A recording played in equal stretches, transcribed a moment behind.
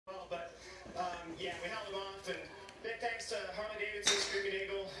Yeah, we held them off, and big thanks to Harley-Davidson, Screaming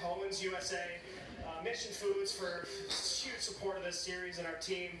Eagle, Owens USA, Mission Foods for huge support of this series and our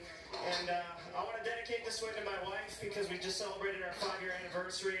team. And I want to dedicate this win to my wife because we just celebrated our 5-year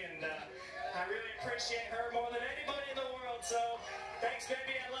anniversary, and I really appreciate her more than anybody in the world. So thanks,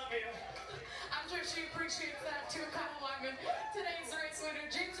 baby. I love you. I'm sure she appreciates that too, Kyle Lyman. Today's race winner,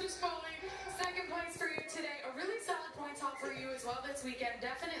 James Hogspoli, second place for you today. A really solid point top for you as well this weekend.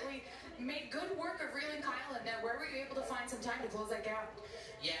 Definitely made good work of reeling Kyle in there. Where were you able to find some time to close that gap?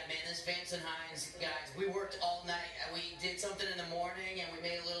 Yeah, man, this Vance and Hines, guys, we worked all night. We did something in the morning, and we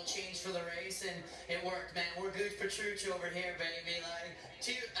made a little change for the race, and it worked, man. We're Gooch Patruch over here, baby. Like,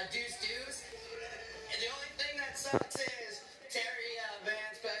 a deuce. And the only thing that sucks is Terry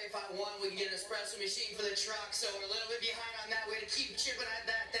Vance, baby, if I won, we can get an espresso machine for the truck, so we're a little bit behind on that. We had to keep chipping at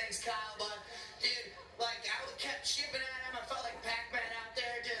that. Thanks, Kyle. But, dude, like, I kept chipping at him. I felt like Pac-Man out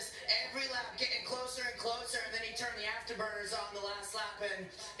there, just every lap getting closer and closer, and then he turned the afterburners on the last lap, and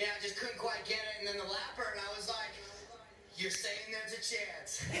yeah, I just couldn't quite get it. And then the lapper, and I was like, you're saying there's a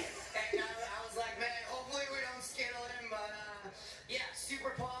chance. And I was like, man, hopefully we don't skittle him, but yeah,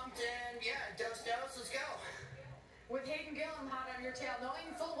 super pumped, and yeah, dose, let's go. With Hayden Gillum hot on your tail, knowing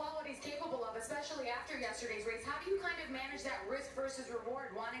full well what he's capable of, especially after yesterday's race, how do you kind of manage that risk versus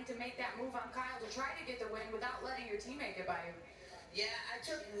reward, wanting to make that move on Kyle to try to get the win without letting your teammate get by you? Yeah, I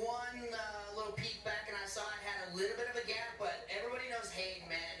took one little peek back, and I saw I had a little bit of a gap, but everybody knows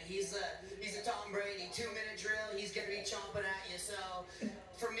Hayden, man. He's a Tom Brady, 2-minute drill. He's going to be chomping at you. So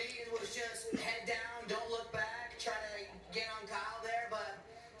for me, it was just head down, don't look back, try to get on Kyle there. But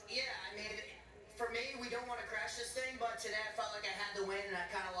yeah, I mean, for me, we don't want to crash this thing, but today I felt like I had the win, and I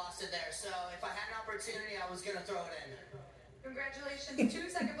kind of lost it there. So if I had an opportunity, I was going to throw it in. Congratulations,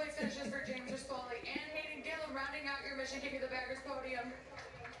 2 second-place finishes for James Hogspoli and Hayden Gillum, rounding out your Mission King of the Baggers podium.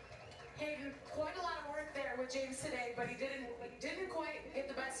 Hayden, quite a lot of work there with James today, but he didn't quite get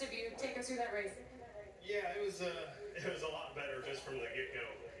the best of you. Take us through that race. Yeah, it was a lot better just from the get-go.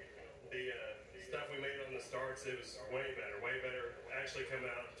 The stuff we made on the starts, it was way better. Actually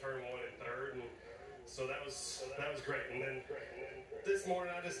coming out of turn 1 and 3rd, and so that was great. And then this morning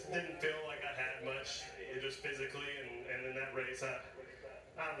I just didn't feel like I had much, just physically, and in that race I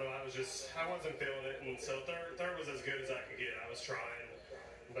don't know, I wasn't feeling it, and so third was as good as I could get. I was trying,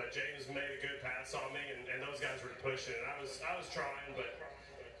 but James made a good pass on me, and those guys were pushing, and I was trying, but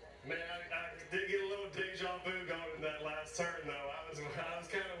man, I did get a little deja vu going in that last turn though. I was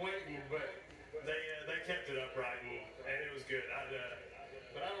kind of waiting, but they kept it upright, and it was good.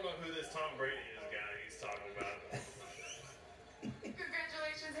 But I don't know who this Tom Brady is guy he's talking about.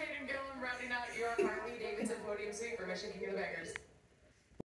 Congratulations, Hayden Gillum, rounding out your Harley-Davidson podium sweep for Mission King of the Baggers.